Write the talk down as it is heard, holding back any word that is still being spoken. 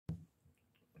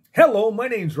Hello, my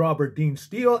name's Robert Dean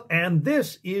Steele, and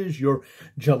this is your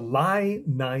July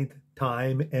 9th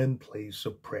time and place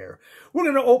of prayer. We're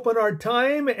going to open our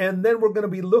time, and then we're going to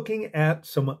be looking at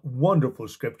some wonderful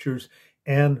scriptures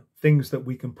and things that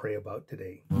we can pray about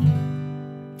today.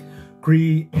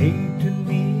 Create in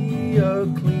me a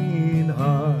clean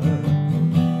heart,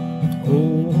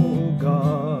 O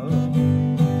God,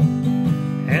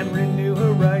 and renew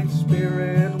a right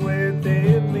spirit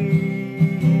within me.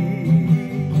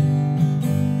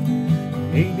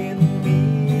 Create in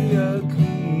me a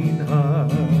clean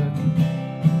heart,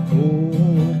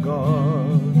 O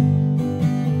God,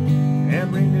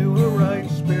 and renew a right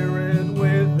spirit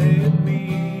within me.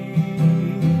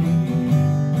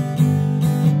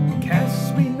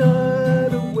 Cast me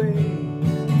not away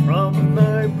from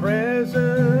thy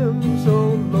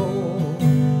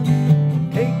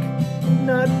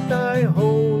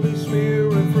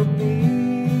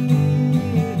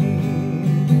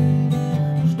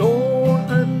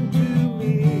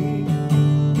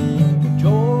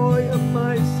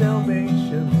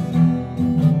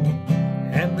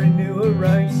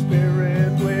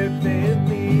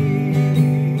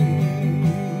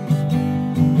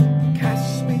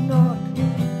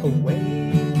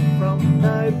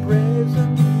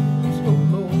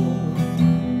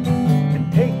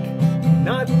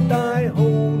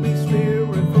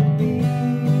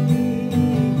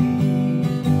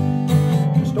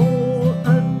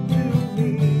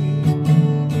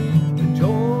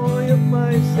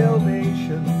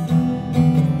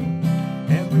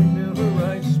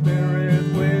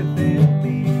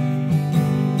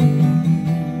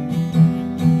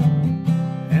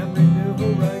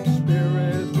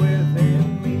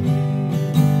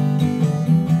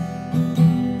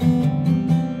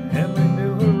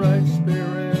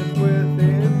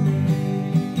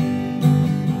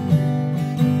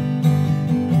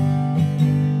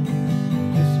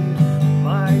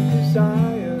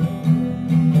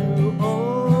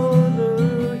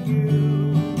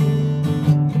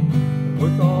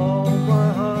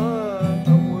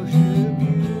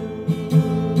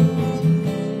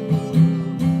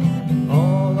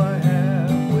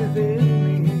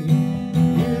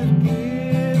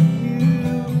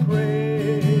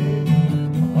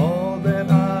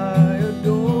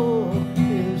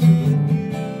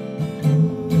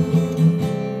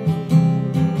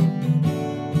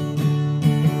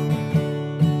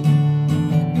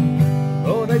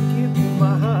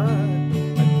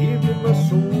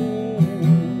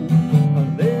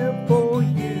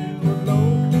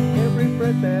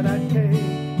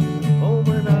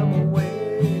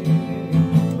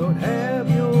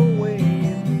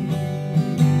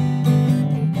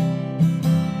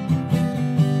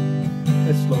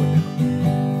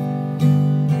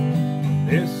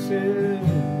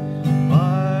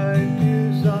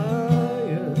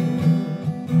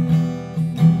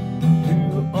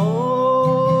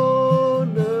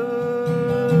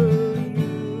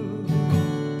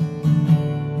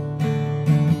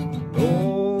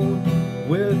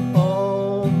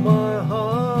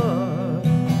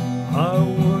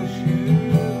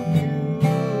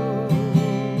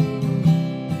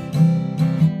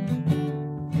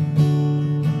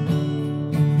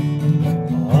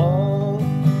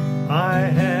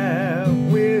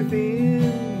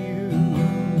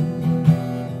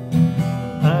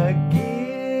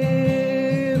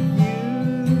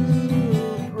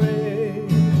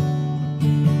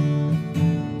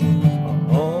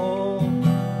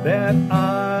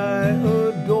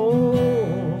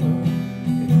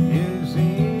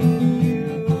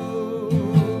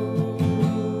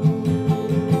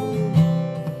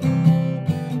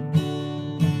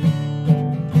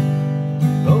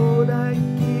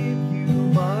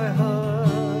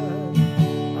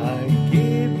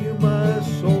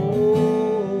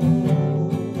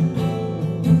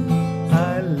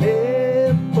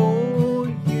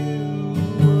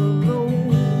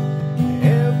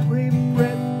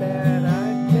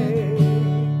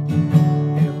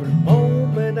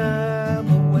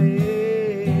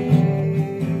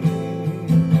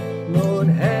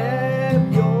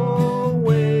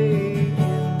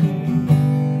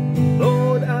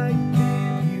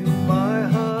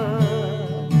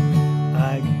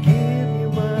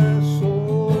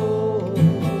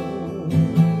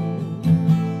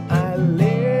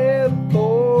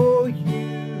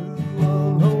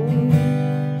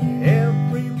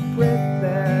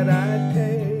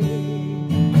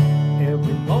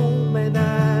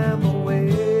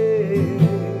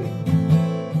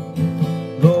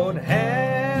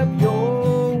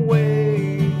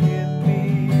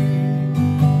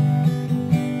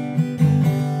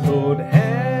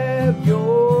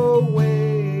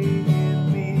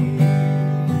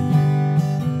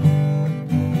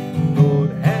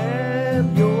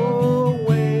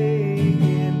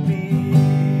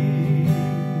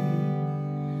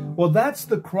that's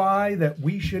the cry that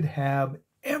we should have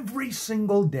every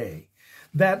single day,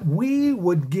 that we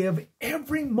would give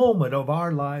every moment of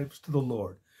our lives to the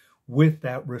Lord with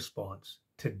that response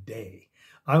today.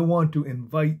 I want to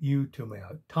invite you to my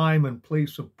time and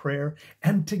place of prayer,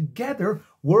 and together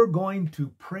we're going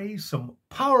to pray some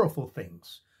powerful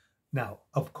things. Now,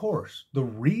 of course, the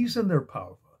reason they're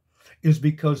powerful is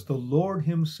because the Lord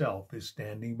himself is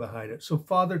standing behind it. So,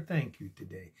 Father, thank you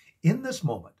today. In this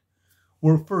moment,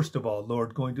 we're first of all,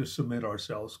 Lord, going to submit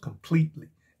ourselves completely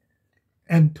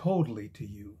and totally to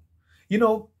you. You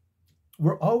know,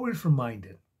 we're always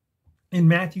reminded in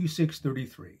Matthew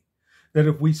 6:33 that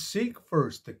if we seek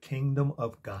first the kingdom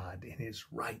of God and his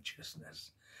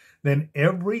righteousness, then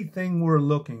everything we're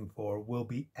looking for will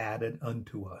be added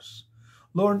unto us.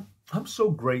 Lord, I'm so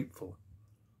grateful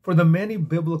for the many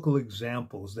biblical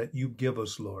examples that you give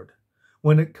us, Lord,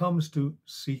 when it comes to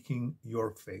seeking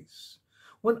your face.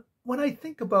 When I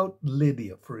think about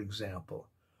Lydia, for example,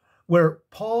 where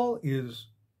Paul is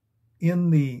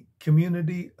in the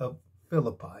community of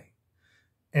Philippi,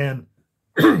 and,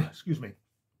 excuse me,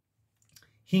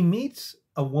 he meets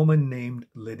a woman named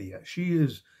Lydia. She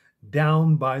is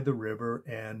down by the river,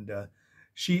 and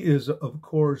she is, of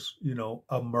course,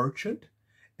 a merchant,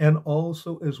 and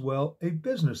also as well a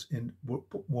business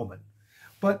woman.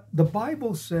 But the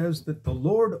Bible says that the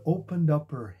Lord opened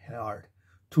up her heart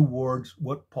towards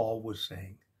what Paul was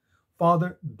saying.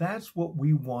 Father, that's what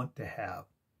we want to have,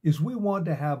 is we want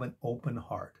to have an open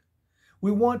heart.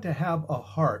 We want to have a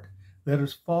heart that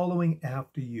is following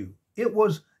after you. It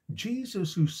was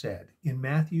Jesus who said in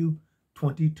Matthew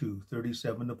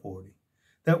 22:37-40,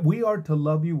 that we are to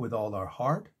love you with all our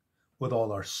heart, with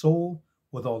all our soul,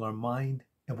 with all our mind,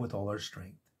 and with all our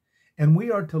strength. And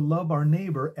we are to love our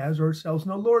neighbor as ourselves.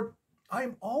 Now, Lord,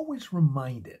 I'm always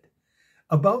reminded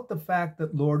about the fact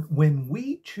that, Lord, when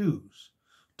we choose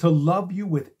to love you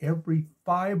with every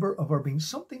fiber of our being,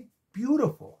 something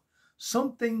beautiful,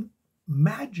 something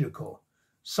magical,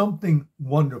 something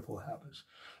wonderful happens.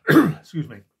 Excuse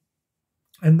me.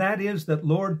 And that is that,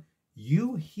 Lord,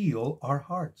 you heal our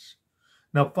hearts.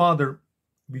 Now, Father,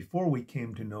 before we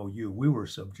came to know you, we were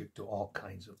subject to all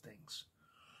kinds of things.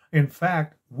 In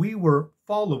fact, we were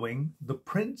following the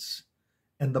prince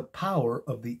and the power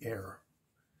of the air.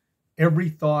 Every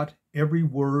thought, every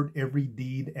word, every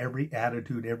deed, every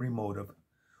attitude, every motive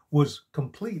was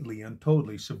completely and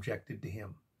totally subjected to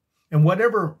him. And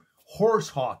whatever horse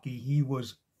hockey he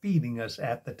was feeding us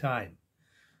at the time,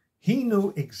 he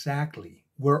knew exactly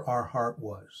where our heart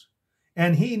was.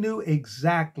 And he knew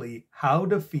exactly how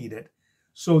to feed it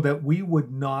so that we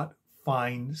would not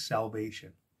find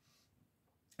salvation.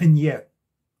 And yet,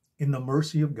 in the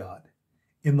mercy of God,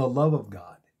 in the love of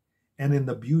God, and in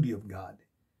the beauty of God,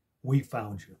 we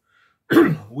found you.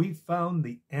 We found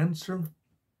the answer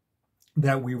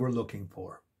that we were looking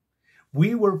for.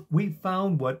 We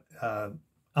found what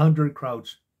Andre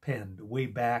Crouch penned way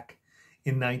back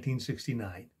in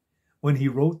 1969 when he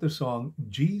wrote the song,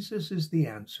 "Jesus is the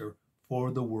answer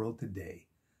for the world today.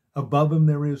 Above him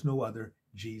there is no other.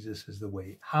 Jesus is the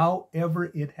way." However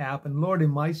it happened, Lord, in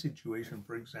my situation,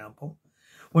 for example,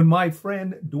 when my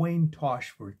friend Dwayne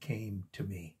Toshford came to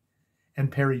me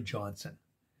and Perry Johnson,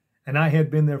 and I had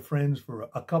been their friends for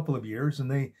a couple of years,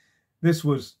 and this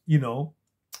was,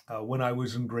 when I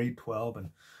was in grade 12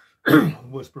 and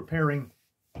was preparing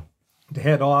to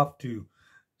head off to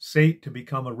SAIT to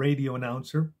become a radio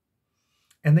announcer.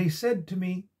 And they said to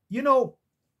me,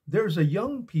 there's a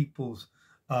young people's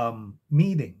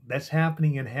meeting that's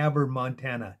happening in Havre,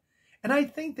 Montana, and I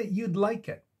think that you'd like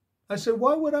it. I said,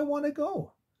 why would I want to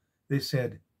go? They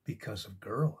said, because of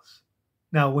girls.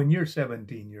 Now, when you're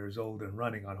 17 years old and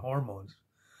running on hormones,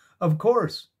 of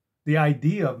course, the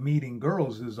idea of meeting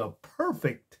girls is a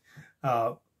perfect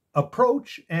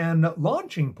approach and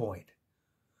launching point.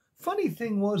 Funny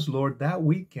thing was, Lord, that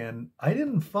weekend, I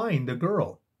didn't find a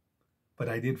girl, but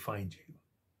I did find you.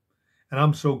 And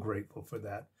I'm so grateful for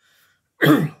that.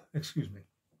 Excuse me.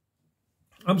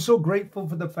 I'm so grateful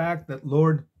for the fact that,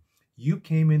 Lord, you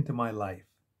came into my life,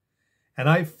 and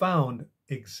I found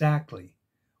exactly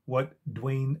what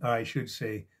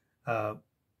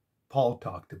Paul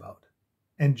talked about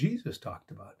and Jesus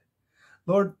talked about.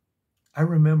 Lord, I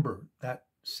remember that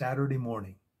Saturday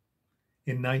morning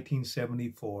in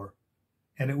 1974,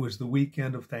 and it was the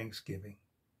weekend of Thanksgiving.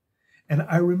 And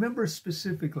I remember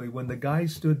specifically when the guy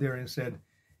stood there and said,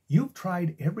 "You've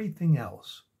tried everything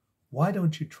else. Why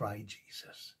don't you try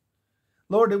Jesus?"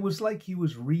 Lord, it was like he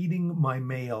was reading my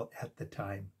mail at the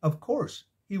time. Of course,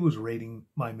 he was reading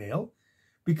my mail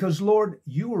because, Lord,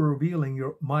 you were revealing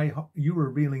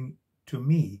to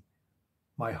me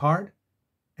my heart,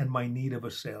 and my need of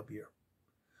a Savior.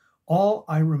 All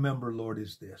I remember, Lord,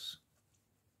 is this.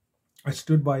 I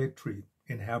stood by a tree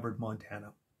in Havard,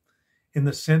 Montana, in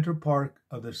the center park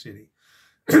of the city.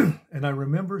 And I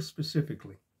remember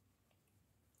specifically,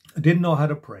 I didn't know how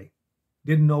to pray,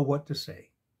 didn't know what to say.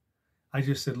 I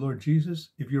just said, Lord Jesus,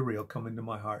 if you're real, come into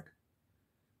my heart.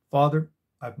 Father,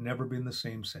 I've never been the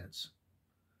same since.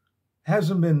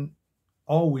 Hasn't been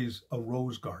always a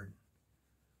rose garden,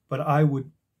 but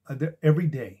every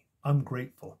day, I'm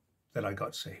grateful that I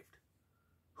got saved.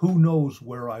 Who knows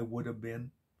where I would have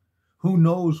been? Who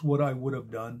knows what I would have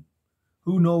done?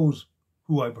 Who knows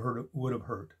who would have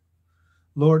hurt?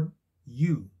 Lord,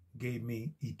 you gave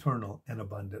me eternal and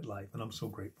abundant life, and I'm so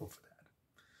grateful for that.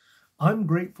 I'm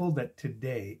grateful that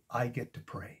today I get to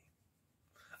pray.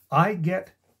 I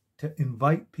get to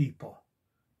invite people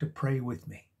to pray with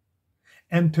me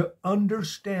and to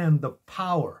understand the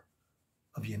power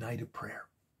of united prayer.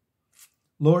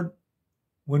 Lord,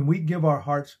 when we give our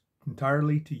hearts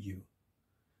entirely to you,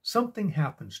 something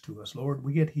happens to us, Lord.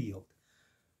 We get healed.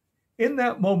 In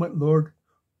that moment, Lord,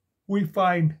 we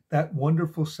find that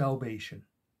wonderful salvation,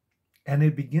 and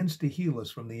it begins to heal us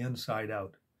from the inside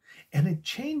out. And it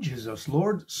changes us,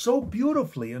 Lord, so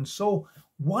beautifully and so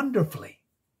wonderfully.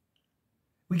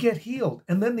 We get healed.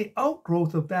 And then the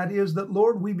outgrowth of that is that,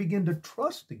 Lord, we begin to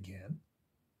trust again,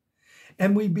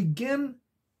 and we begin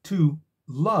to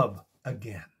love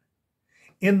again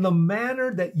in the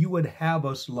manner that you would have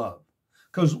us love.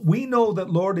 Because we know that,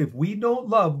 Lord, if we don't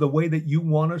love the way that you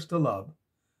want us to love,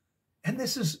 and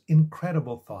this is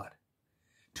incredible thought,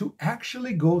 to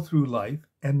actually go through life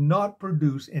and not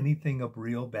produce anything of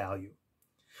real value.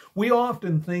 We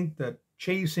often think that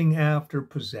chasing after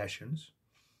possessions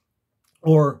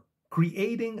or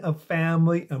creating a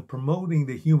family and promoting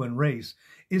the human race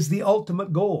is the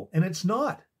ultimate goal, and it's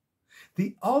not.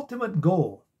 The ultimate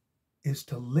goal is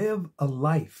to live a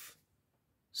life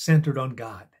centered on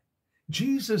God.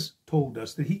 Jesus told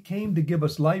us that he came to give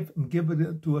us life and give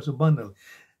it to us abundantly.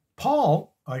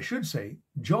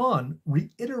 John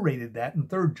reiterated that in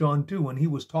 3 John 2 when he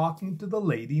was talking to the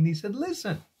lady, and he said,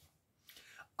 listen,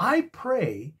 I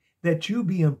pray that you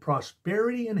be in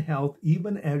prosperity and health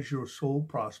even as your soul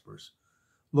prospers.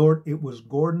 Lord, it was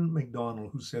Gordon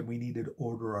MacDonald who said we needed to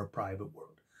order our private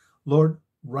world. Lord,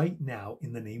 right now,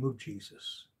 in the name of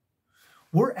Jesus,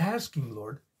 we're asking,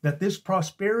 Lord, that this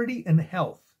prosperity and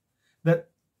health that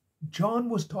John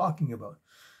was talking about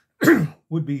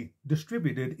would be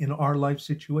distributed in our life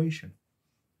situation,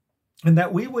 and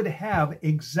that we would have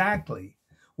exactly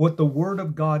what the Word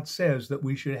of God says that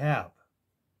we should have.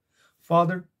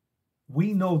 Father,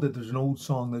 we know that there's an old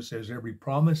song that says, every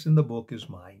promise in the book is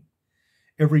mine.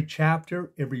 Every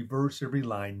chapter, every verse, every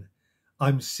line,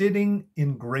 I'm sitting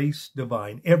in grace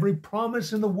divine. Every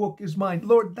promise in the book is mine.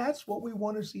 Lord, that's what we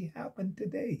want to see happen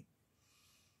today.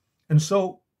 And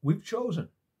so we've chosen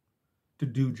to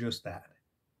do just that.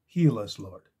 Heal us,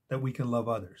 Lord, that we can love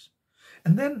others.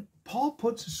 And then Paul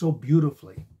puts it so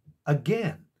beautifully,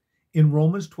 again, in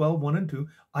Romans 12, 1 and 2,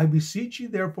 I beseech you,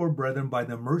 therefore, brethren, by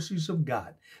the mercies of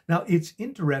God. Now, it's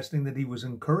interesting that he was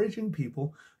encouraging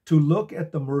people to look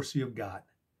at the mercy of God.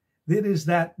 It is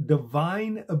that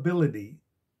divine ability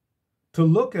to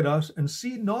look at us and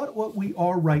see not what we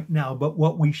are right now, but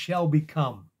what we shall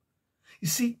become. You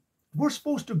see, we're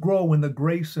supposed to grow in the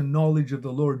grace and knowledge of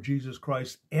the Lord Jesus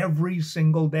Christ every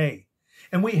single day.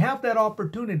 And we have that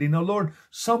opportunity. Now, Lord,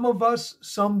 some of us,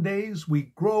 some days,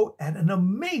 we grow at an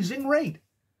amazing rate.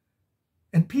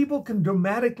 And people can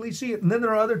dramatically see it. And then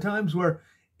there are other times where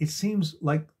it seems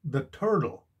like the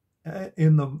turtle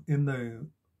in the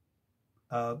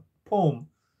poem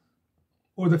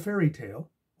or the fairy tale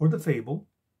or the fable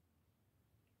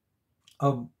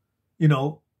of,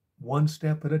 one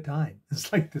step at a time.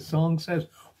 It's like the song says,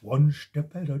 one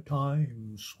step at a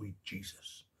time, sweet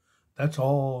Jesus. That's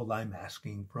all I'm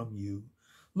asking from you.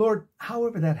 Lord,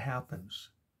 however that happens,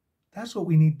 that's what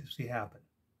we need to see happen.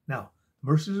 Now,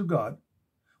 mercies of God,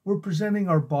 we're presenting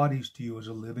our bodies to you as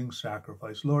a living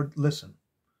sacrifice. Lord, listen,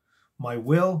 my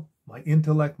will, my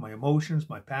intellect, my emotions,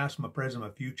 my past, my present, my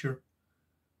future,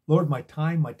 Lord, my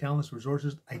time, my talents,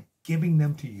 resources, I'm giving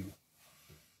them to you.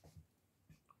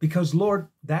 Because, Lord,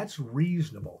 that's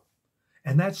reasonable.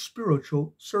 And that's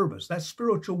spiritual service. That's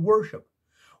spiritual worship.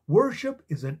 Worship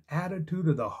is an attitude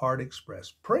of the heart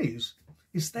expressed. Praise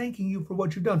is thanking you for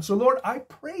what you've done. So, Lord, I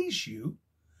praise you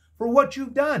for what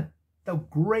you've done. The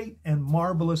great and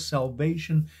marvelous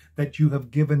salvation that you have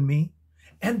given me.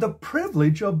 And the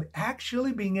privilege of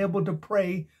actually being able to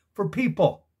pray for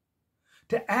people.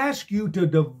 To ask you to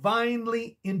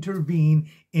divinely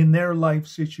intervene in their life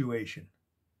situation.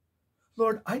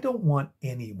 Lord, I don't want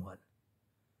anyone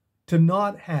to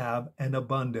not have an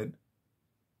abundant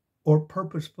or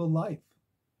purposeful life.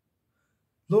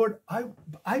 Lord,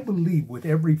 I believe with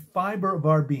every fiber of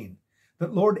our being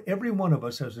that, Lord, every one of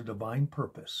us has a divine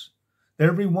purpose, that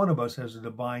every one of us has a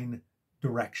divine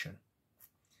direction.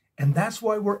 And that's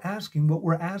why we're asking what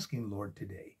we're asking, Lord,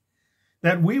 today.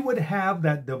 That we would have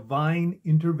that divine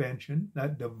intervention,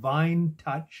 that divine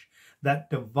touch, that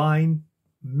divine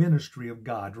ministry of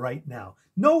God right now.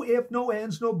 No if, no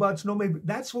ands, no buts, no maybe.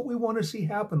 That's what we want to see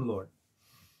happen, Lord.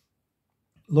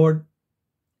 Lord,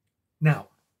 now,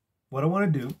 what I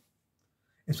want to do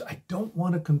is I don't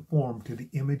want to conform to the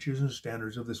images and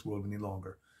standards of this world any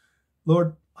longer.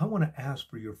 Lord, I want to ask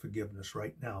for your forgiveness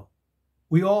right now.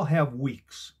 We all have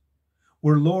weeks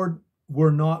where, Lord,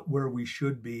 we're not where we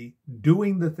should be,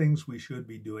 doing the things we should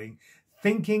be doing,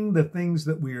 thinking the things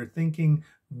that we are thinking,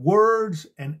 words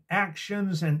and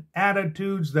actions and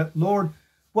attitudes that, Lord,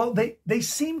 well, they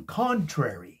seem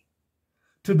contrary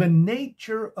to the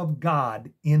nature of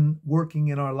God in working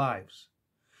in our lives.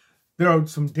 There are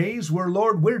some days where,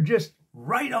 Lord, we're just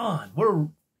right on. We're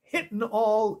hitting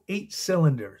all 8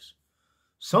 cylinders.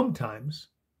 Sometimes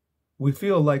we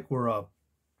feel like we're a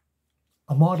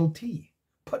Model T.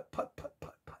 Put, put, put,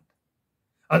 put, put.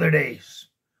 Other days,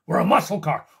 we're a muscle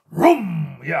car.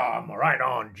 Vroom! Yeah, I'm right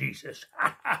on, Jesus.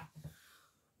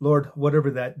 Lord,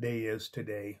 whatever that day is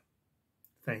today,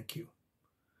 thank you.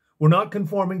 We're not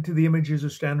conforming to the images or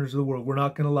standards of the world. We're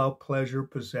not going to allow pleasure,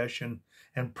 possession,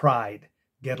 and pride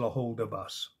get a hold of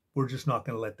us. We're just not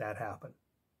going to let that happen.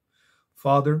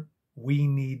 Father, we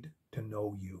need to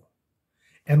know you.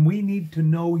 And we need to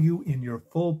know you in your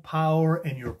full power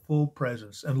and your full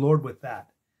presence. And Lord, with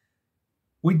that,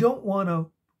 we don't want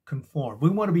to conform. We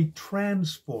want to be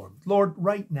transformed. Lord,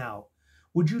 right now,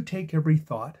 would you take every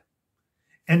thought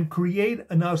and create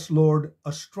in us, Lord,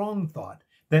 a strong thought,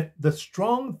 that the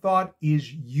strong thought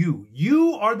is you.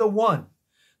 You are the one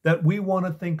that we want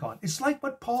to think on. It's like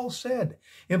what Paul said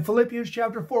in Philippians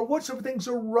chapter 4. Whatsoever things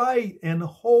are right and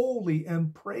holy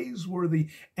and praiseworthy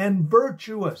and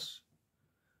virtuous,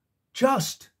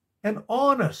 just and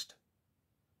honest,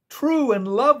 true and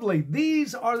lovely.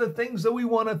 These are the things that we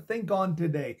want to think on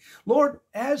today. Lord,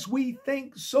 as we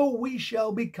think, so we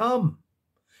shall become.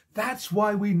 That's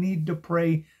why we need to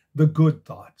pray the good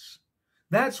thoughts.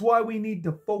 That's why we need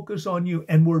to focus on you.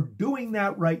 And we're doing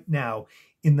that right now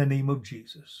in the name of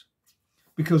Jesus.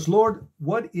 Because, Lord,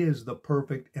 what is the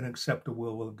perfect and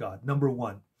acceptable will of God? Number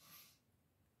one,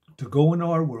 to go into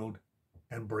our world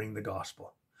and bring the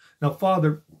gospel. Now,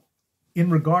 Father, in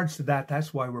regards to that,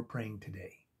 that's why we're praying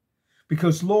today.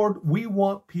 Because, Lord, we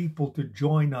want people to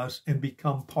join us and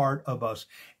become part of us.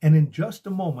 And in just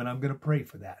a moment, I'm going to pray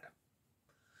for that.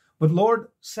 But, Lord,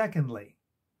 secondly,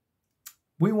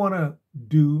 we want to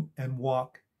do and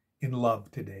walk in love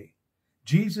today.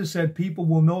 Jesus said people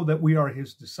will know that we are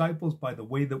his disciples by the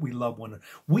way that we love one another.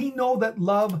 We know that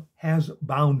love has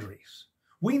boundaries.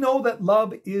 We know that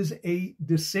love is a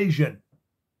decision.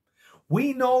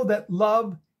 We know that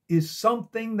love is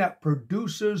something that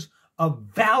produces a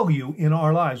value in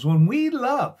our lives. When we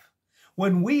love,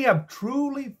 when we have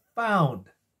truly found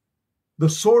the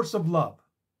source of love,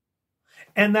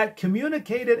 and that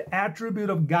communicated attribute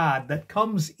of God that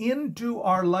comes into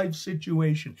our life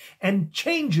situation and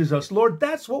changes us, Lord,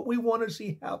 that's what we want to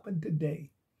see happen today.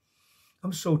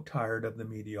 I'm so tired of the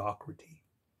mediocrity.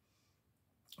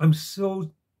 I'm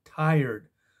so tired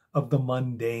of the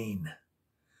mundane.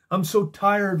 I'm so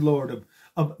tired, Lord,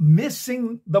 of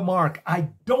missing the mark. I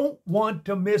don't want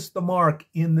to miss the mark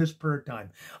in this prayer time.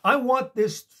 I want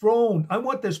this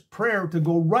prayer to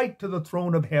go right to the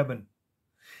throne of heaven.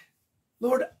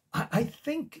 Lord, I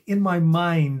think in my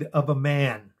mind of a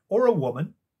man or a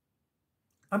woman.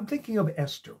 I'm thinking of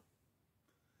Esther.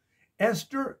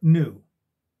 Esther knew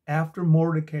after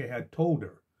Mordecai had told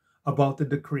her about the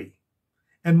decree.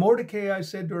 And Mordecai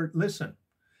said to her, listen,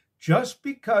 just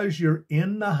because you're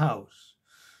in the house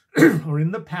or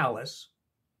in the palace,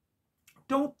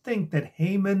 don't think that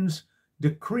Haman's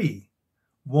decree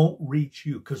won't reach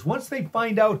you. Because once they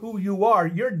find out who you are,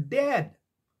 you're dead.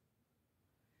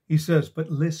 He says, but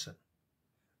listen,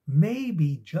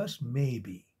 maybe, just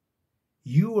maybe,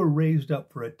 you were raised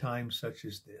up for a time such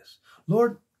as this.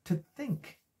 Lord, to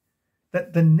think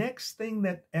that the next thing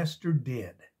that Esther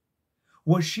did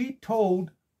was she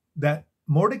told that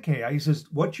Mordecai, he says,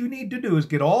 what you need to do is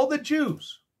get all the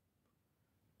Jews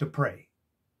to pray.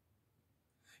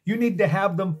 You need to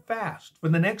have them fast for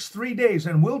the next 3 days,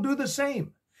 and we'll do the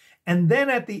same. And then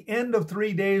at the end of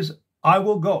 3 days, I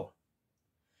will go.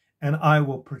 And I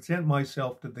will present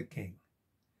myself to the king.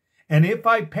 And if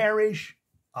I perish,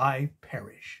 I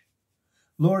perish.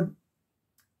 Lord,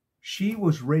 she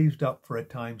was raised up for a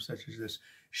time such as this.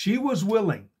 She was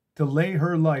willing to lay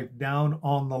her life down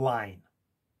on the line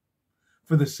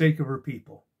for the sake of her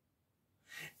people.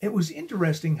 It was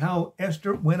interesting how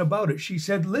Esther went about it. She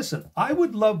said, listen, I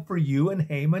would love for you and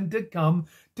Haman to come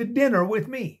to dinner with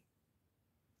me.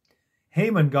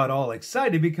 Haman got all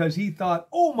excited because he thought,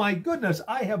 oh my goodness,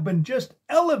 I have been just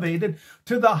elevated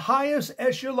to the highest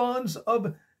echelons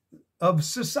of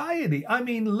society. I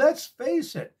mean, let's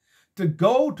face it, to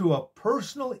go to a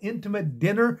personal, intimate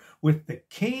dinner with the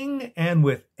king and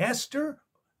with Esther,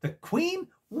 the queen,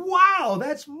 wow,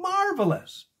 that's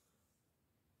marvelous.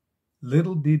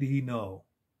 Little did he know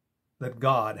that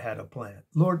God had a plan.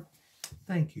 Lord,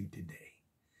 thank you today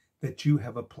that you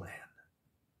have a plan.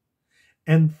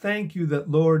 And thank you that,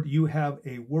 Lord, you have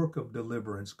a work of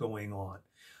deliverance going on.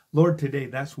 Lord, today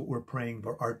that's what we're praying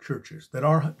for our churches, that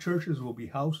our churches will be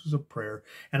houses of prayer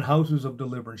and houses of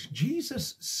deliverance.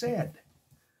 Jesus said,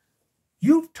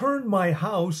 you've turned my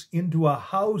house into a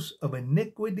house of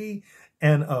iniquity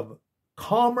and of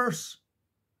commerce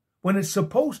when it's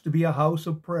supposed to be a house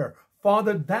of prayer.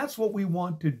 Father, that's what we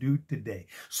want to do today.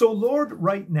 So, Lord,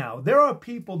 right now, there are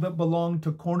people that belong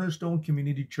to Cornerstone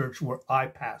Community Church where I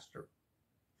pastor.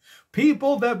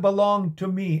 People that belong to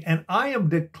me, and I am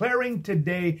declaring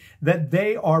today that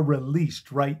they are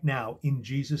released right now in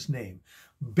Jesus' name.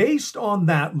 Based on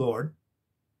that, Lord,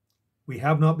 we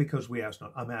have not because we ask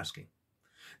not. I'm asking.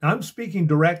 Now, I'm speaking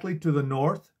directly to the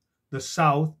north, the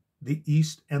south, the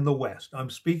east, and the west. I'm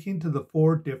speaking to the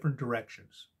 4 different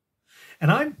directions.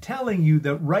 And I'm telling you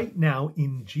that right now,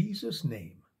 in Jesus'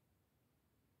 name,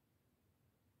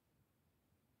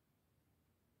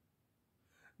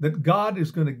 that God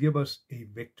is going to give us a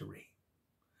victory,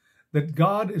 that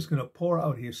God is going to pour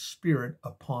out his Spirit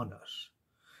upon us,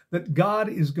 that God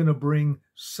is going to bring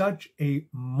such a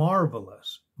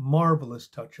marvelous, marvelous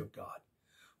touch of God.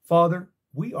 Father,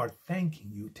 we are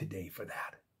thanking you today for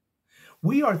that.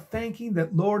 We are thanking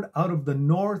that, Lord, out of the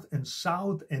north and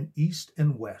south and east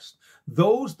and west,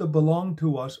 those that belong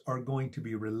to us are going to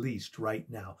be released right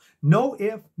now. No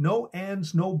if, no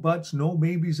ands, no buts, no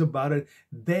maybes about it.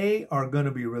 They are going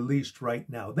to be released right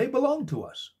now. They belong to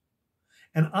us.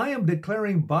 And I am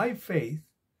declaring by faith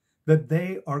that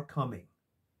they are coming.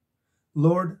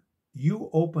 Lord, you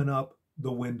open up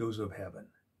the windows of heaven.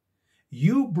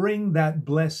 You bring that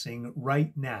blessing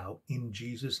right now in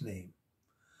Jesus' name.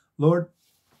 Lord,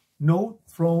 no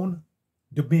throne,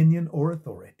 dominion, or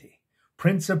authority,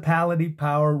 principality,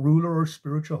 power, ruler, or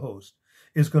spiritual host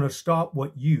is going to stop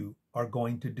what you are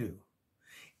going to do.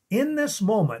 In this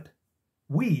moment,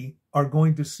 we are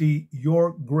going to see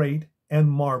your great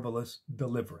and marvelous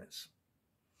deliverance.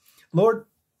 Lord,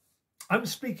 I'm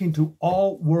speaking to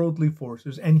all worldly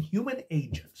forces and human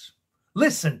agents.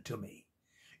 Listen to me.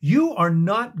 You are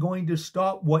not going to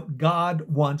stop what God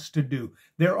wants to do.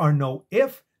 There are no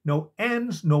if, no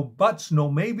ands, no buts, no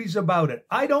maybes about it.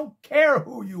 I don't care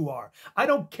who you are. I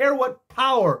don't care what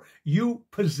power you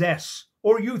possess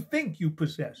or you think you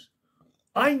possess.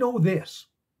 I know this.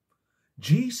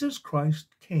 Jesus Christ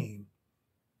came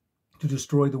to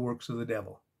destroy the works of the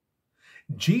devil.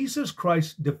 Jesus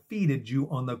Christ defeated you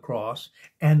on the cross,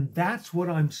 and that's what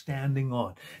I'm standing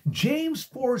on. James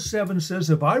 4:7 says,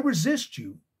 if I resist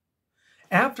you,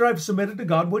 after I've submitted to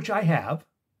God, which I have,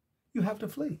 you have to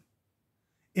flee.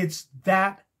 It's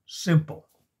that simple.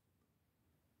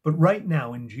 But right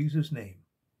now, in Jesus' name,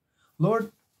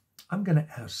 Lord, I'm going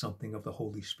to ask something of the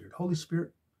Holy Spirit. Holy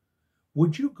Spirit,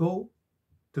 would you go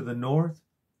to the north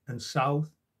and south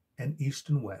and east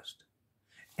and west?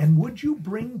 And would you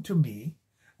bring to me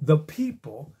the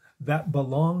people that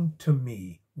belong to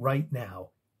me right now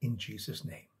in Jesus'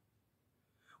 name?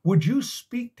 Would you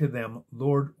speak to them,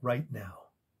 Lord, right now?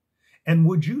 And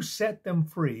would you set them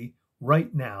free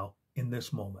right now in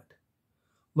this moment?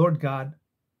 Lord God,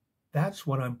 that's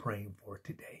what I'm praying for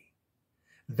today.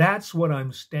 That's what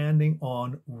I'm standing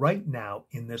on right now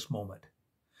in this moment.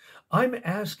 I'm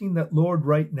asking that, Lord,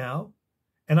 right now,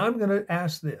 and I'm going to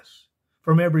ask this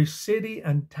from every city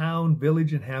and town,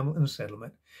 village and hamlet and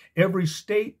settlement, every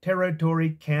state,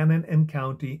 territory, canon and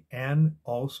county, and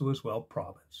also as well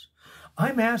province.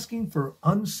 I'm asking for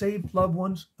unsaved loved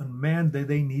ones, and man,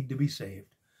 they need to be saved.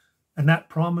 And that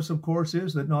promise, of course,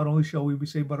 is that not only shall we be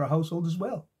saved, but our household as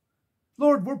well.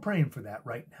 Lord, we're praying for that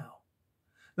right now.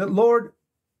 That, Lord,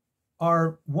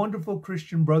 our wonderful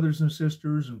Christian brothers and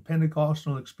sisters in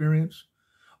Pentecostal experience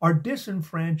are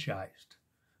disenfranchised.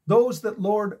 Those that,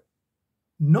 Lord,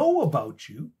 know about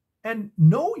you and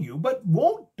know you, but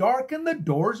won't darken the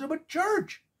doors of a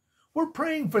church. We're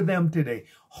praying for them today.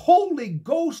 Holy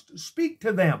Ghost, speak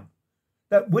to them,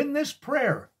 that when this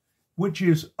prayer which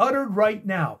is uttered right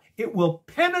now, it will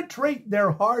penetrate their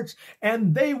hearts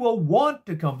and they will want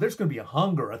to come. There's going to be a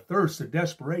hunger, a thirst, a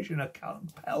desperation, a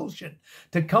compulsion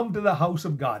to come to the house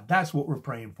of God. That's what we're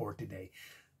praying for today.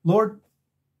 Lord,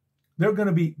 they're going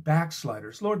to be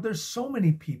backsliders. Lord, there's so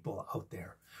many people out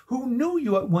there who knew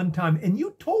you at one time, and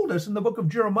you told us in the book of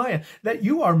Jeremiah that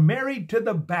you are married to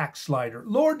the backslider.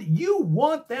 Lord, you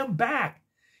want them back.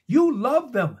 You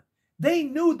love them. They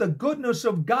knew the goodness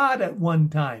of God at one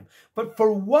time, but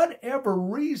for whatever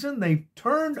reason, they've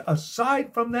turned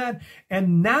aside from that,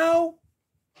 and now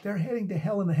they're heading to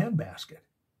hell in the handbasket.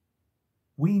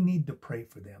 We need to pray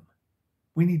for them.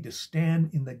 We need to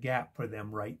stand in the gap for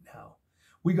them right now.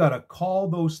 We got to call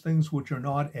those things which are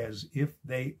not as if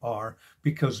they are,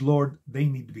 because, Lord, they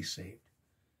need to be saved.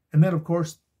 And then, of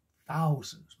course,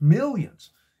 thousands, millions.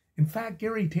 In fact,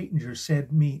 Gary Taitinger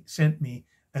sent me,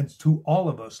 and to all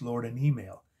of us, Lord, an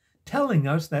email telling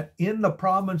us that in the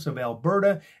province of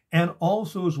Alberta and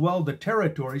also as well the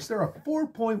territories, there are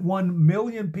 4.1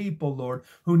 million people, Lord,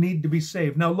 who need to be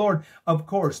saved. Now, Lord, of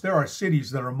course, there are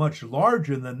cities that are much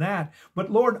larger than that,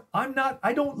 but Lord,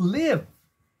 I don't live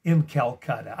in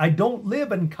Calcutta. I don't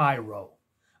live in Cairo.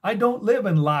 I don't live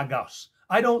in Lagos.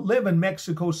 I don't live in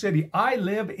Mexico City. I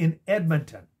live in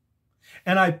Edmonton.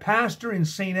 And I pastor in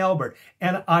St. Albert.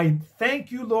 And I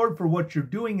thank you, Lord, for what you're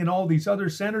doing in all these other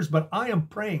centers. But I am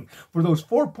praying for those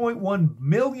 4.1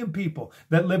 million people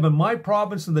that live in my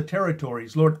province and the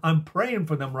territories. Lord, I'm praying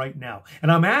for them right now.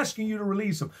 And I'm asking you to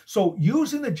release them. So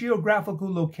using the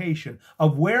geographical location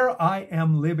of where I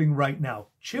am living right now,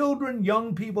 children,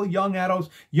 young people, young adults,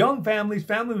 young families,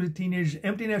 families with teenagers,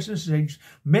 empty nesters,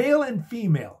 male and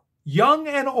female, young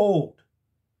and old,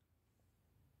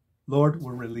 Lord,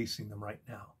 we're releasing them right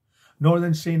now.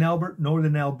 Northern St. Albert,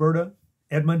 Northern Alberta,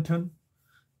 Edmonton.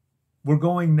 We're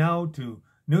going now to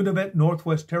Nunavut,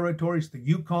 Northwest Territories, the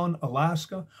Yukon,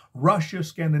 Alaska, Russia,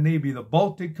 Scandinavia, the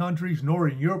Baltic countries,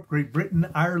 Northern Europe, Great Britain,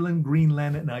 Ireland,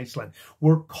 Greenland, and Iceland.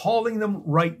 We're calling them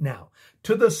right now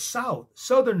to the south,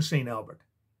 Southern St. Albert,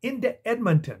 into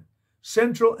Edmonton,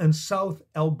 Central and South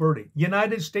Alberta,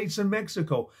 United States and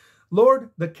Mexico, Lord,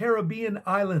 the Caribbean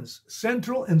islands,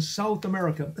 Central and South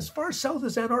America, as far south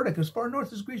as Antarctica, as far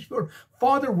north as Greece, Lord.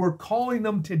 Father, we're calling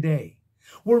them today.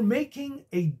 We're making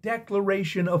a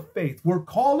declaration of faith. We're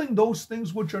calling those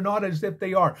things which are not as if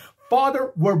they are.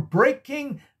 Father, we're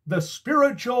breaking the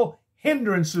spiritual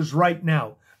hindrances right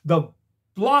now. The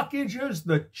blockages,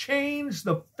 the chains,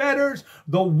 the fetters,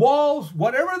 the walls,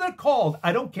 whatever they're called,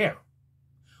 I don't care.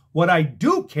 What I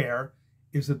do care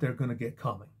is that they're going to get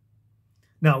coming.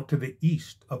 Now, to the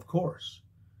east, of course,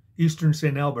 Eastern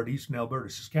St. Albert, Eastern Alberta,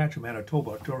 Saskatchewan,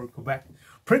 Manitoba, Ontario, Quebec,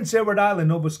 Prince Edward Island,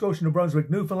 Nova Scotia, New Brunswick,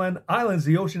 Newfoundland, islands,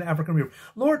 the ocean, Africa, and Europe.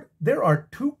 Lord, there are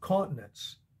 2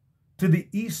 continents to the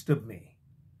east of me,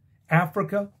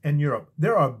 Africa and Europe.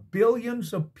 There are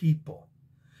billions of people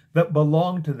that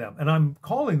belong to them, and I'm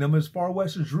calling them as far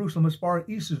west as Jerusalem, as far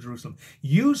east as Jerusalem,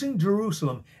 using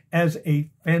Jerusalem as a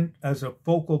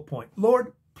focal point.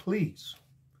 Lord, please,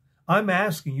 I'm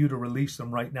asking you to release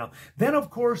them right now. Then, of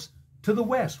course, to the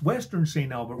west, Western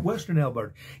St. Albert, Western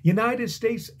Alberta, United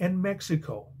States and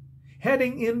Mexico,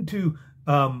 heading into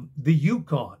the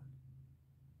Yukon,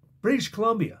 British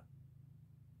Columbia,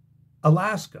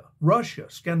 Alaska, Russia,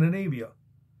 Scandinavia.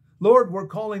 Lord, we're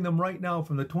calling them right now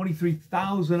from the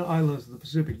 23,000 islands of the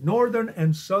Pacific, Northern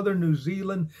and Southern New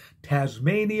Zealand,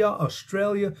 Tasmania,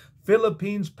 Australia,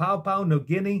 Philippines, Papua New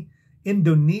Guinea,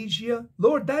 Indonesia.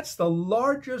 Lord, that's the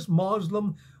largest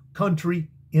Muslim country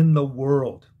in the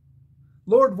world.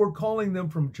 Lord, we're calling them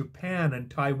from Japan and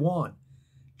Taiwan,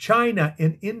 China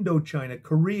and Indochina,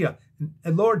 Korea.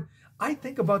 And Lord, I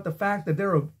think about the fact that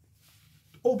there are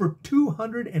over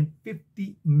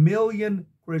 250 million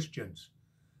Christians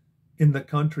in the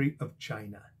country of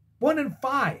China. 1 in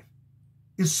 5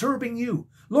 is serving you.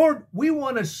 Lord, we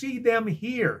want to see them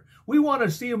here. We want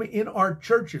to see them in our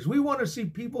churches. We want to see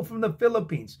people from the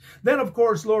Philippines. Then, of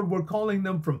course, Lord, we're calling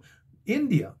them from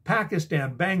India,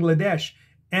 Pakistan, Bangladesh,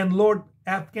 and Lord,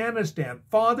 Afghanistan.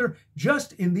 Father,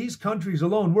 just in these countries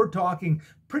alone, we're talking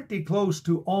pretty close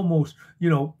to almost,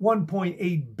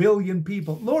 1.8 billion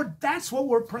people. Lord, that's what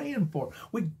we're praying for.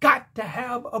 We got to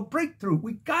have a breakthrough.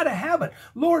 We got to have it.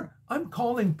 Lord, I'm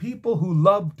calling people who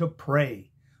love to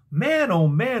pray. Man, oh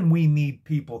man, we need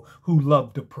people who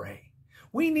love to pray.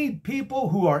 We need people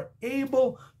who are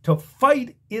able to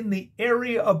fight in the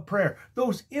area of prayer.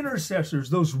 Those intercessors,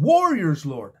 those warriors,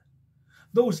 Lord.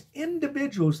 Those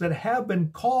individuals that have been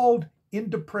called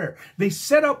into prayer. They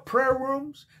set up prayer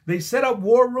rooms. They set up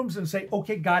war rooms and say,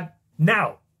 okay, God,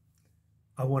 now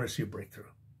I want to see a breakthrough.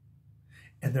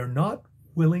 And they're not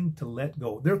willing to let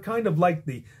go. They're kind of like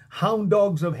the hound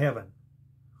dogs of heaven.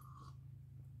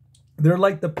 They're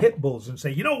like the pit bulls and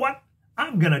say, you know what?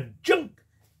 I'm going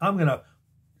to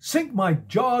sink my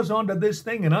jaws onto this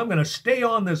thing, and I'm going to stay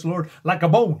on this, Lord, like a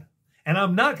bone. And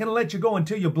I'm not going to let you go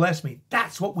until you bless me.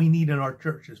 That's what we need in our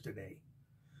churches today.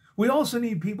 We also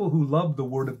need people who love the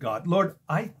Word of God. Lord,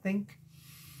 I think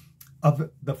of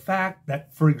the fact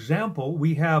that, for example,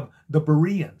 we have the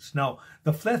Bereans. Now,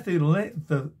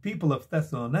 the people of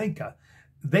Thessalonica,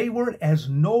 they weren't as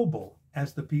noble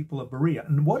as the people of Berea.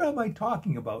 And what am I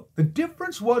talking about? The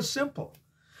difference was simple.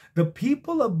 The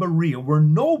people of Berea were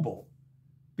noble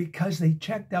because they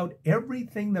checked out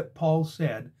everything that Paul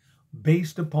said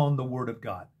based upon the Word of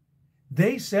God.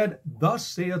 They said, thus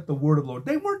saith the word of the Lord.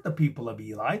 They weren't the people of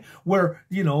Eli, where,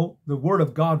 the Word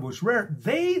of God was rare.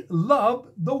 They loved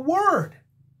the Word.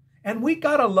 And we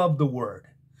got to love the Word.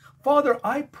 Father,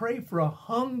 I pray for a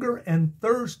hunger and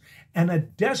thirst and a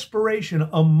desperation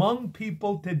among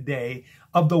people today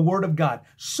of the Word of God.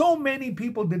 So many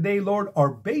people today, Lord,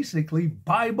 are basically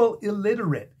Bible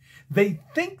illiterate. They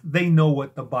think they know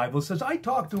what the Bible says. I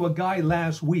talked to a guy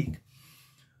last week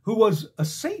who was a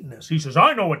Satanist. He says,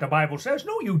 I know what the Bible says.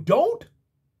 No, you don't.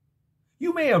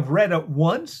 You may have read it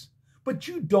once, but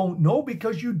you don't know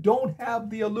because you don't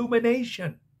have the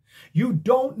illumination. You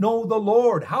don't know the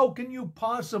Lord. How can you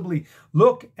possibly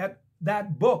look at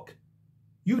that book?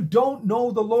 You don't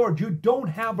know the Lord. You don't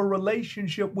have a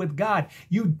relationship with God.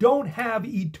 You don't have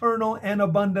eternal and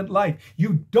abundant life.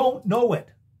 You don't know it.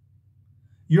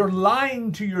 You're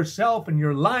lying to yourself and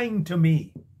you're lying to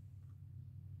me.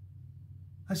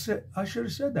 I should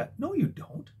have said that. No, you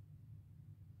don't.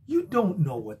 You don't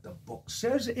know what the book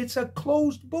says. It's a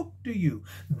closed book to you.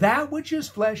 That which is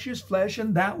flesh,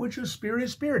 and that which is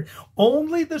spirit.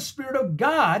 Only the Spirit of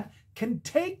God can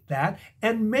take that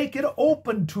and make it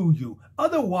open to you.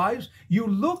 Otherwise, you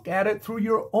look at it through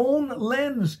your own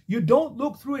lens. You don't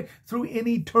look through it through an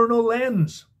eternal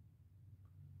lens.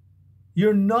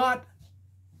 You're not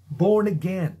born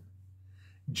again.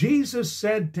 Jesus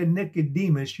said to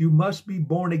Nicodemus, you must be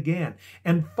born again.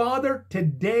 And Father,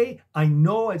 today, I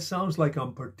know it sounds like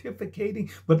I'm pontificating,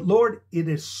 but Lord, it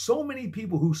is so many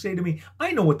people who say to me,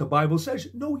 I know what the Bible says.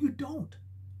 No, you don't.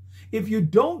 If you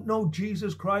don't know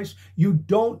Jesus Christ, you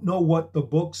don't know what the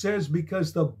book says,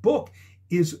 because the book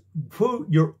is through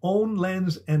your own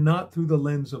lens and not through the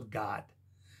lens of God.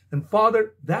 And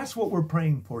Father, that's what we're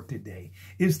praying for today,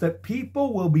 is that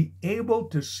people will be able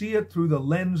to see it through the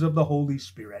lens of the Holy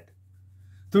Spirit,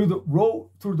 through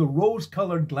the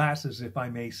rose-colored glasses, if I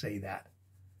may say that.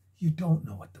 You don't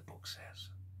know what the book says.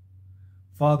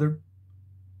 Father,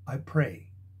 I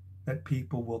pray that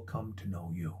people will come to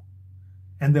know you,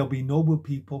 and there'll be noble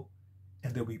people,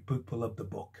 and there'll be people of the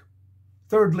book.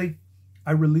 Thirdly,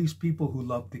 I release people who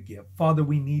love to give. Father,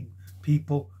 we need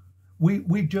people.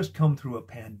 We've just come through a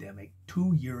pandemic,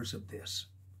 2 years of this.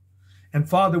 And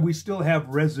Father, we still have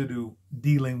residue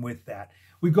dealing with that.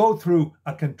 We go through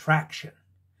a contraction,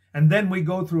 and then we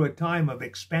go through a time of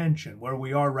expansion where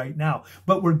we are right now.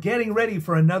 But we're getting ready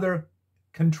for another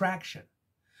contraction.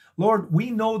 Lord, we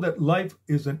know that life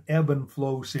is an ebb and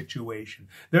flow situation.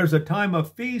 There's a time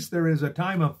of feast. There is a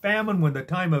time of famine. When the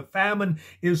time of famine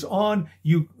is on,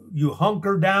 you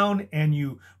hunker down and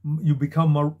you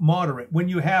become moderate. When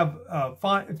you have a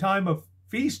time of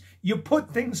feast, you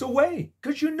put things away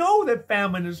because you know that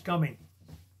famine is coming.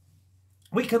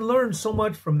 We can learn so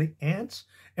much from the ants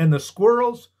and the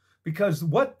squirrels, because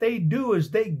what they do is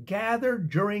they gather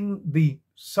during the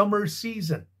summer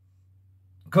season,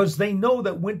 because they know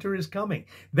that winter is coming.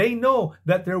 They know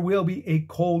that there will be a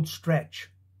cold stretch.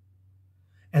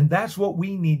 And that's what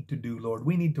we need to do, Lord.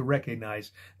 We need to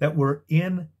recognize that we're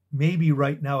in maybe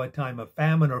right now a time of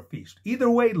famine or feast. Either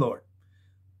way, Lord,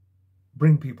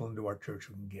 bring people into our church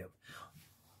who can give.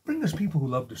 Bring us people who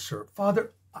love to serve.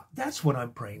 Father, that's what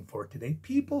I'm praying for today.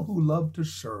 People who love to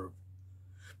serve.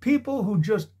 People who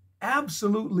just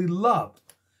absolutely love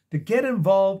to get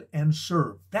involved and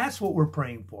serve. That's what we're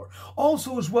praying for.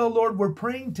 Also as well, Lord, we're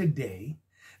praying today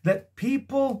that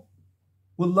people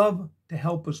will love to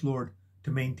help us, Lord,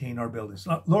 to maintain our buildings.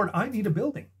 Lord, I need a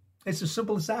building. It's as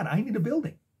simple as that. I need a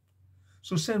building.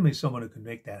 So send me someone who can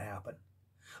make that happen.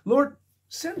 Lord,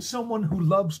 send someone who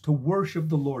loves to worship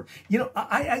the Lord. You know,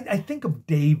 I think of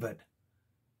David.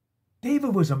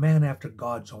 David was a man after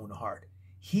God's own heart.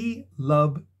 He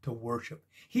loved to worship.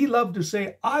 He loved to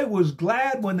say, I was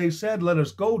glad when they said, let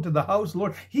us go to the house of the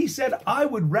Lord. He said, I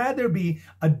would rather be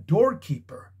a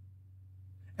doorkeeper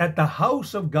at the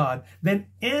house of God than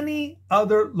any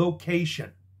other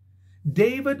location.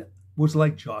 David was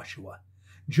like Joshua.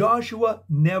 Joshua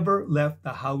never left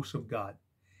the house of God.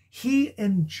 He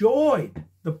enjoyed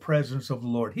the presence of the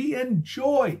Lord. He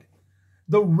enjoyed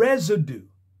the residue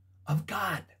of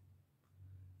God.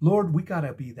 Lord, we got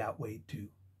to be that way too.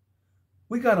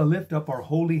 We got to lift up our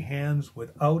holy hands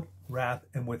without wrath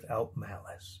and without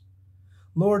malice.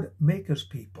 Lord, make us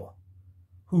people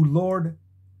who, Lord,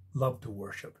 love to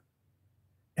worship.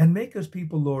 And make us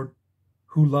people, Lord,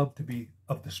 who love to be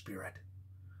of the Spirit.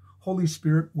 Holy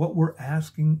Spirit, what we're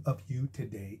asking of you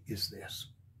today is this.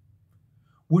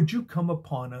 Would you come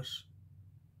upon us?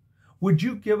 Would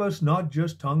you give us not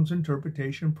just tongues,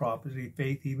 interpretation, prophecy,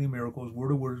 faith, healing, miracles,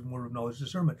 word of words, word of knowledge,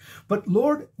 discernment, but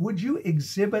Lord, would you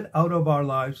exhibit out of our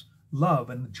lives love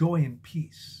and joy and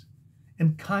peace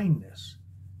and kindness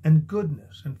and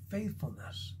goodness and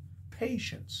faithfulness,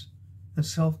 patience and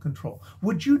self-control?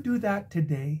 Would you do that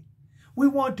today? We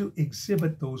want to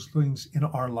exhibit those things in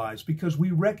our lives because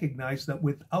we recognize that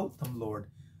without them, Lord,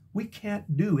 we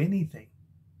can't do anything.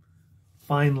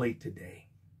 Finally today,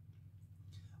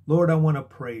 Lord, I want to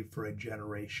pray for a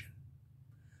generation.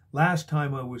 Last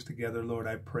time I was together, Lord,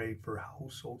 I prayed for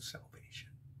household salvation.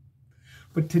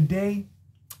 But today,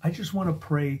 I just want to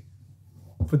pray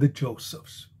for the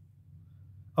Josephs.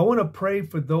 I want to pray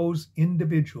for those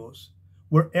individuals,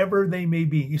 wherever they may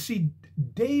be. You see,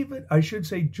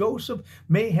 Joseph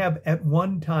may have at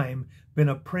one time been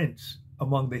a prince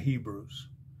among the Hebrews,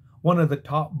 one of the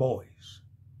top boys.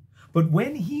 But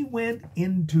when he went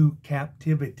into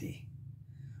captivity,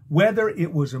 whether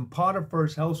it was in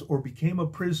Potiphar's house or became a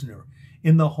prisoner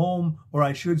in the home, or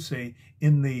I should say,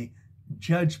 in the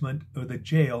judgment or the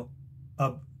jail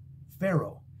of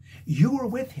Pharaoh, you were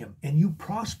with him and you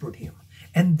prospered him.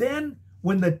 And then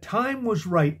when the time was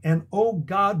right, and oh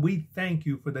God, we thank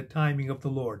you for the timing of the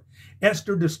Lord.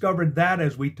 Esther discovered that,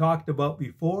 as we talked about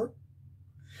before.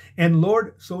 And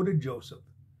Lord, so did Joseph.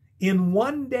 In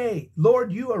one day,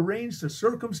 Lord, you arranged a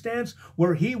circumstance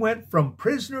where he went from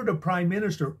prisoner to prime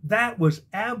minister. That was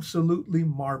absolutely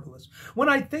marvelous. When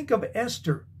I think of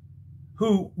Esther,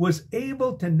 who was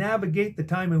able to navigate the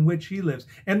time in which he lives,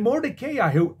 and Mordecai,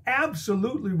 who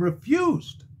absolutely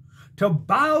refused to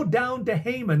bow down to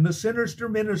Haman, the sinister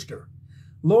minister.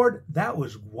 Lord, that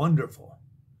was wonderful.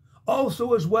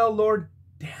 Also as well, Lord,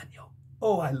 Daniel.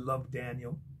 Oh, I love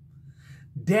Daniel.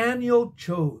 Daniel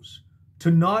chose to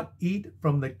not eat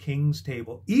from the king's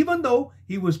table, even though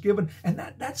he was given, and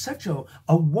that's such a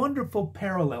wonderful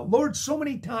parallel. Lord, so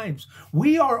many times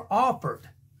we are offered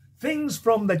things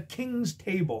from the king's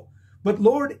table, but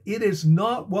Lord, it is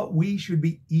not what we should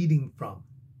be eating from.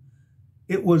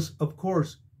 It was, of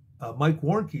course, Mike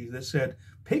Warnke that said,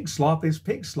 pig slop is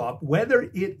pig slop, whether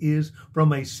it is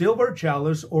from a silver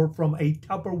chalice or from a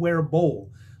Tupperware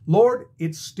bowl. Lord,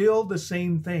 it's still the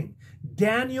same thing.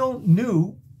 Daniel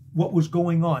knew what was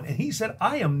going on, and he said,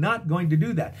 I am not going to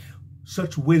do that.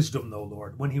 Such wisdom, though,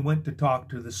 Lord, when he went to talk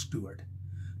to the steward,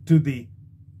 to the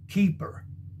keeper,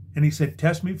 and he said,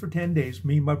 test me for 10 days,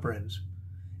 me and my friends,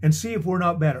 and see if we're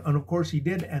not better. And of course he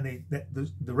did, and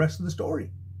the rest of the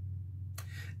story.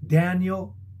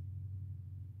 Daniel,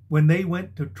 when they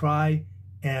went to try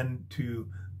and to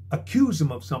accuse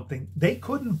him of something, they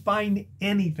couldn't find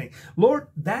anything. Lord,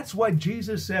 that's why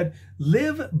Jesus said,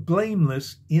 live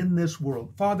blameless in this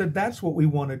world. Father, that's what we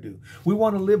want to do. We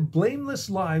want to live blameless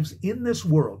lives in this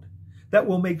world that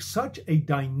will make such a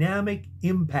dynamic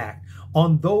impact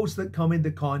on those that come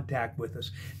into contact with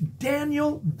us.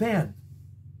 Daniel then,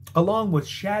 along with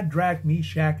Shadrach,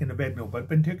 Meshach, and Abednego, but in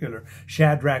particular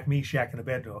Shadrach, Meshach, and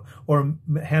Abednego, or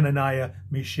Hananiah,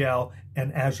 Mishael,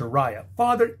 and Azariah.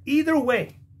 Father, either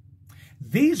way,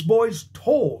 these boys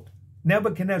told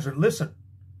Nebuchadnezzar, listen,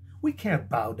 we can't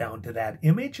bow down to that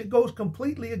image. It goes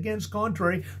completely against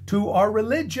contrary to our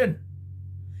religion.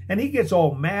 And he gets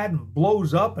all mad and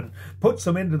blows up and puts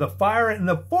them into the fire. And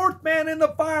the fourth man in the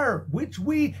fire, which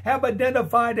we have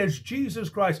identified as Jesus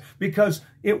Christ, because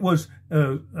it was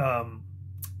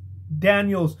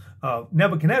Daniel's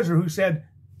Nebuchadnezzar who said,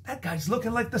 that guy's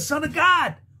looking like the Son of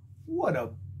God. What a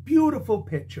beautiful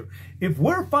picture. If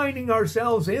we're finding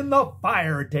ourselves in the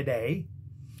fire today,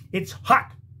 it's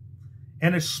hot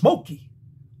and it's smoky.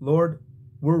 Lord,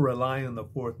 we're relying on the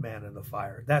fourth man in the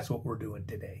fire. That's what we're doing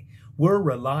today. We're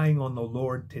relying on the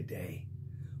Lord today.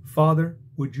 Father,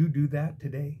 would you do that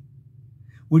today?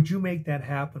 Would you make that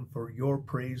happen for your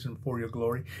praise and for your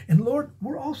glory? And Lord,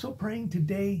 we're also praying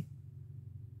today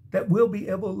that we'll be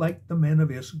able, like the men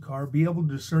of Issachar, be able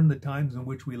to discern the times in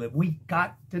which we live. We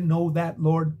got to know that,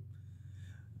 Lord.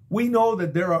 We know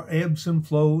that there are ebbs and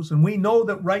flows, and we know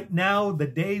that right now the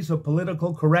days of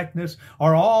political correctness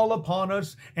are all upon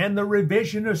us, and the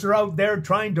revisionists are out there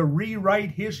trying to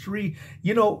rewrite history.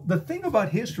 You know, the thing about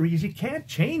history is you can't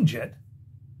change it.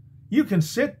 You can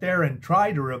sit there and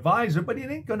try to revise it, but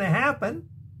it ain't going to happen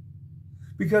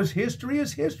because history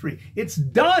is history. It's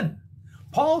done.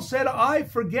 Paul said, I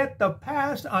forget the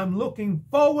past. I'm looking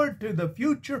forward to the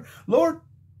future. Lord,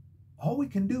 all we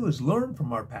can do is learn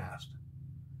from our past.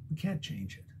 We can't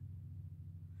change it.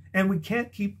 And we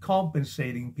can't keep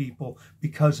compensating people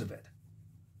because of it.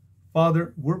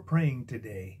 Father, we're praying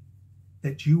today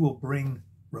that you will bring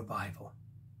revival.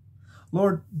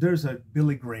 Lord, there's a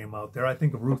Billy Graham out there. I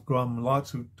think of Ruth Graham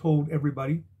lots, who told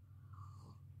everybody,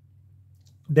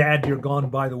 Dad, you're gone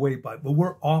by the way, but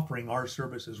we're offering our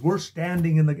services. We're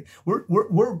standing in the,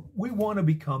 we want to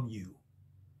become you.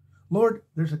 Lord,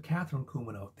 there's a Catherine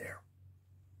Kuhlman out there.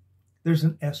 There's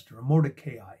an Esther, a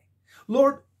Mordecai.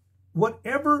 Lord,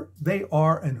 whatever they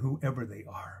are and whoever they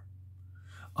are,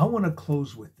 I want to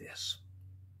close with this.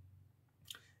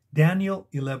 Daniel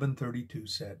 11:32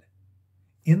 said,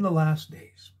 in the last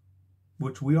days,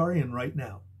 which we are in right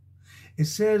now, it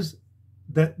says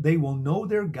that they will know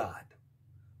their God.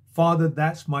 Father,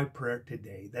 that's my prayer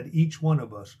today, that each one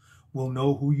of us will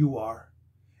know who you are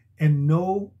and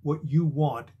know what you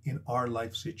want in our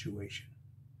life situation.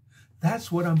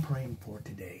 That's what I'm praying for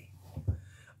today.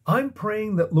 I'm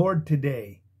praying that, Lord,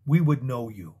 today we would know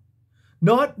you.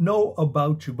 Not know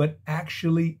about you, but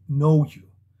actually know you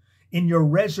in your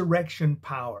resurrection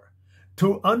power.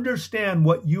 To understand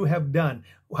what you have done,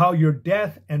 how your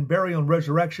death and burial and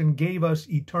resurrection gave us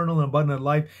eternal and abundant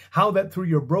life, how that through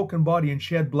your broken body and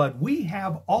shed blood, we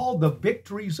have all the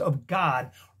victories of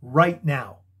God right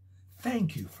now.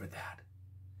 Thank you for that.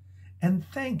 And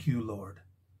thank you, Lord,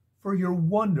 for your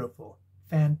wonderful,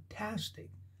 fantastic,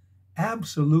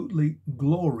 absolutely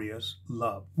glorious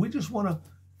love. We just want to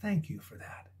thank you for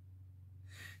that.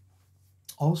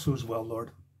 Also as well,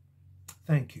 Lord,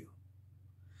 thank you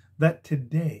that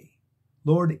today,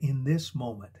 Lord, in this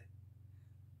moment,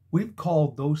 we've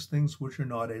called those things which are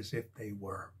not as if they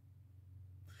were.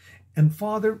 And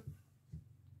Father,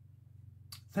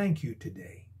 thank you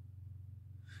today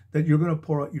that you're going to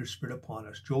pour out your Spirit upon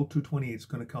us. Joel 2:28 is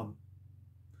going to come.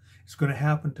 It's going to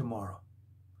happen tomorrow.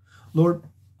 Lord,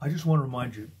 I just want to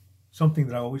remind you something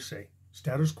that I always say.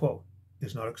 Status quo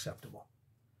is not acceptable.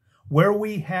 Where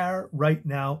we are right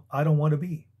now, I don't want to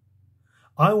be.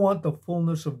 I want the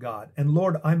fullness of God. And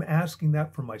Lord, I'm asking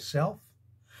that for myself.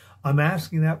 I'm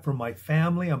asking that for my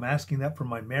family. I'm asking that for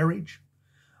my marriage.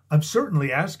 I'm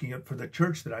certainly asking it for the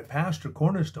church that I pastor,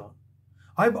 Cornerstone.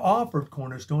 I've offered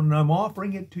Cornerstone and I'm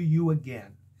offering it to you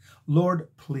again. Lord,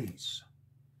 please,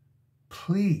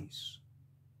 please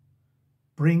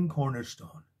bring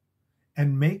Cornerstone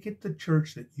and make it the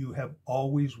church that you have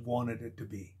always wanted it to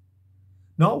be.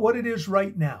 Not what it is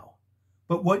right now,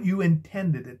 but what you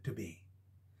intended it to be.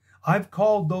 I've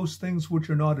called those things which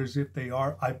are not as if they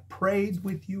are. I've prayed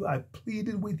with you. I've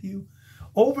pleaded with you.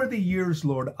 Over the years,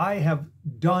 Lord, I have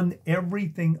done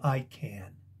everything I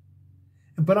can.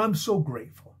 But I'm so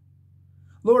grateful.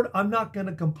 Lord, I'm not going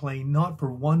to complain, not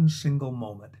for one single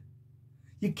moment.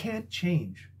 You can't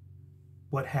change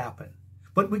what happened.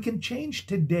 But we can change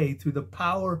today through the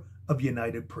power of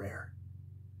united prayer.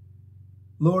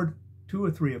 Lord, 2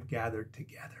 or 3 have gathered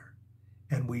together,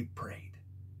 and we've prayed.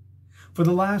 For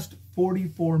the last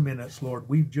 44 minutes, Lord,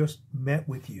 we've just met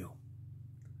with you.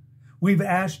 We've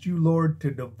asked you, Lord,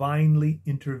 to divinely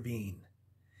intervene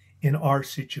in our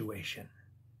situation.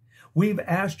 We've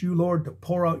asked you, Lord, to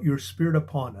pour out your Spirit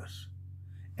upon us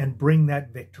and bring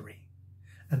that victory.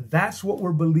 And that's what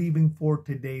we're believing for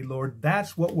today, Lord.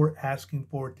 That's what we're asking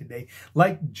for today.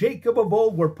 Like Jacob of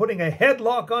old, we're putting a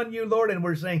headlock on you, Lord, and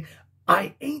we're saying,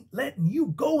 I ain't letting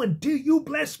you go until you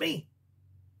bless me.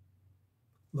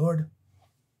 Lord,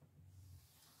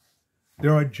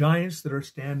 there are giants that are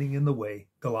standing in the way,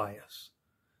 Goliath.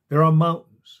 There are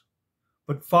mountains.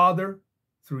 But Father,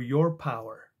 through your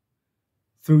power,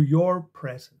 through your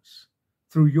presence,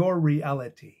 through your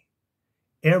reality,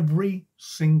 every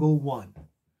single one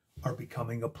are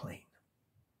becoming a plain.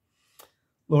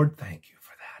 Lord, thank you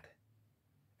for that.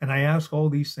 And I ask all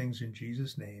these things in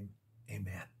Jesus' name.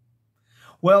 Amen.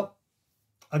 Well,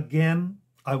 again,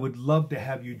 I would love to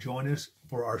have you join us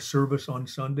for our service on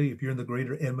Sunday. If you're in the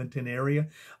greater Edmonton area,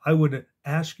 I would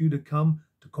ask you to come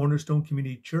to Cornerstone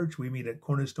Community Church. We meet at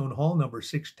Cornerstone Hall, number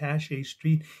 6 Taché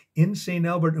Street in St.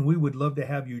 Albert, and we would love to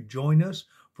have you join us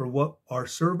for what our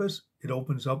service. It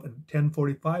opens up at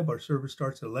 10:45. Our service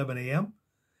starts at 11 a.m.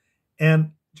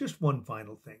 And just one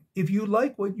final thing. If you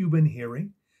like what you've been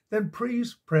hearing, then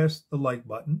please press the like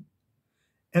button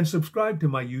and subscribe to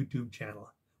my YouTube channel.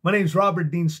 My name is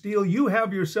Robert Dean Steele. You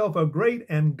have yourself a great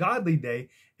and godly day,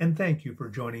 and thank you for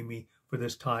joining me for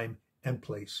this time and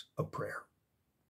place of prayer.